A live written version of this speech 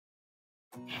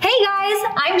Hey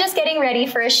guys, I'm just getting ready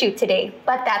for a shoot today,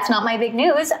 but that's not my big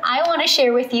news. I want to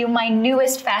share with you my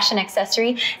newest fashion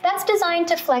accessory that's designed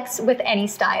to flex with any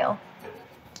style.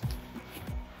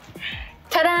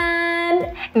 Ta-da!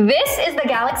 This is the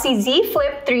Galaxy Z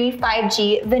Flip 3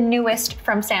 5G, the newest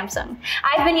from Samsung.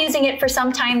 I've been using it for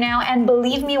some time now, and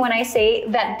believe me when I say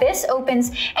that this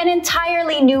opens an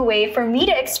entirely new way for me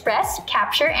to express,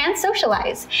 capture, and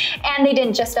socialize. And they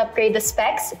didn't just upgrade the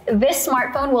specs. This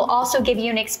smartphone will also give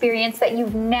you an experience that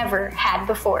you've never had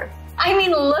before. I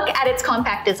mean, look at its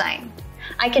compact design.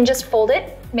 I can just fold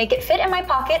it, make it fit in my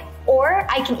pocket, or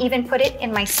I can even put it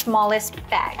in my smallest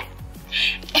bag.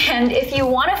 And if you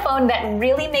want a phone that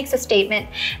really makes a statement,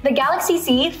 the Galaxy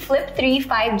Z Flip 3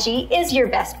 5G is your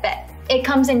best bet. It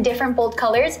comes in different bold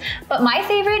colors, but my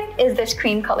favorite is this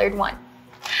cream colored one.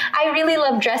 I really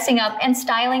love dressing up and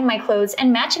styling my clothes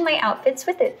and matching my outfits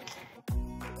with it.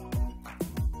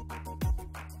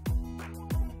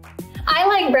 I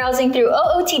like browsing through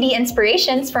OOTD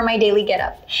inspirations for my daily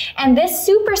getup, and this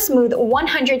super smooth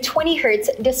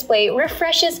 120Hz display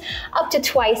refreshes up to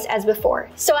twice as before,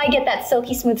 so I get that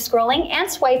silky smooth scrolling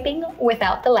and swiping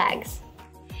without the lags.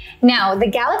 Now, the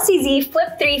Galaxy Z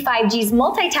Flip 3 5G's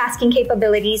multitasking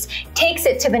capabilities takes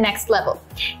it to the next level.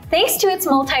 Thanks to its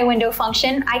multi-window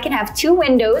function, I can have two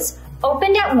windows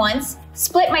opened at once,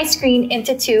 split my screen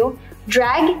into two,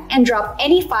 drag and drop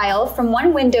any file from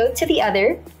one window to the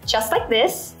other, just like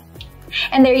this.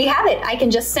 And there you have it. I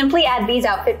can just simply add these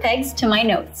outfit pegs to my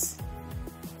notes.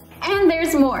 And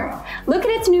there's more. Look at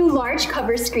its new large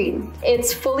cover screen.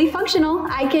 It's fully functional.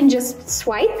 I can just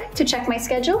swipe to check my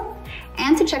schedule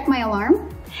and to check my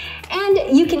alarm.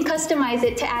 And you can customize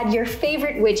it to add your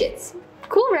favorite widgets.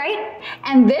 Cool, right?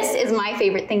 And this is my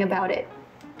favorite thing about it.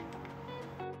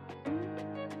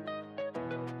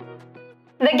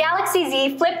 The Galaxy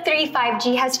Z Flip 3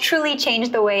 5G has truly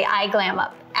changed the way I glam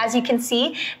up. As you can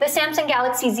see, the Samsung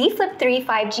Galaxy Z Flip 3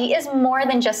 5G is more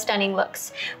than just stunning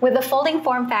looks. With a folding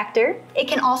form factor, it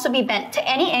can also be bent to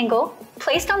any angle,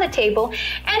 placed on the table,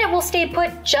 and it will stay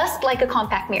put just like a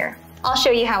compact mirror. I'll show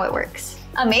you how it works.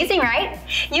 Amazing, right?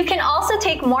 You can also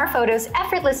take more photos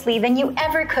effortlessly than you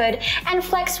ever could and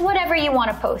flex whatever you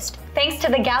want to post. Thanks to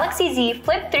the Galaxy Z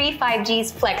Flip 3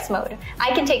 5G's Flex Mode,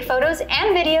 I can take photos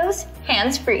and videos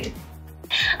hands-free.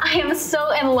 I am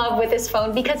so in love with this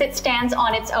phone because it stands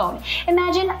on its own.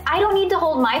 Imagine I don't need to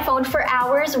hold my phone for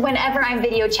hours whenever I'm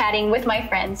video chatting with my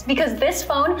friends, because this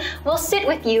phone will sit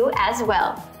with you as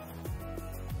well.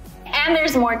 And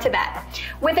there's more to that.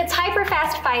 With its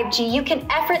hyper-fast 5G, you can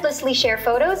effortlessly share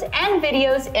photos and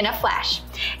videos in a flash.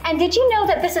 And did you know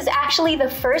that this is actually the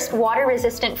first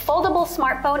water-resistant foldable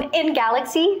smartphone in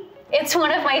Galaxy? It's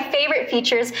one of my favorite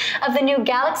features of the new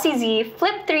Galaxy Z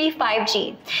Flip 3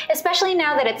 5G, especially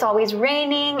now that it's always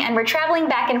raining and we're traveling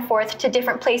back and forth to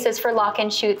different places for lock-in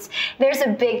shoots. There's a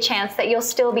big chance that you'll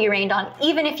still be rained on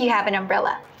even if you have an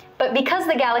umbrella. But because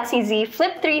the Galaxy Z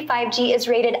Flip 3 5G is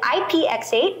rated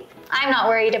IPX8, I'm not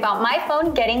worried about my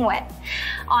phone getting wet.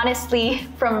 Honestly,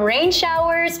 from rain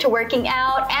showers to working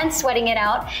out and sweating it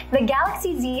out, the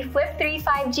Galaxy Z Flip 3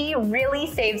 5G really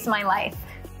saves my life.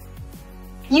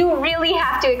 You really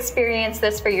have to experience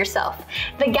this for yourself.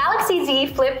 The Galaxy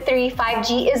Z Flip 3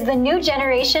 5G is the new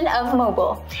generation of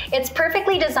mobile. It's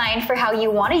perfectly designed for how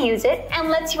you want to use it and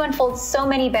lets you unfold so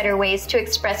many better ways to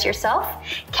express yourself,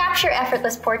 capture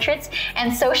effortless portraits,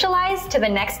 and socialize to the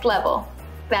next level.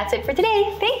 That's it for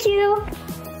today. Thank you.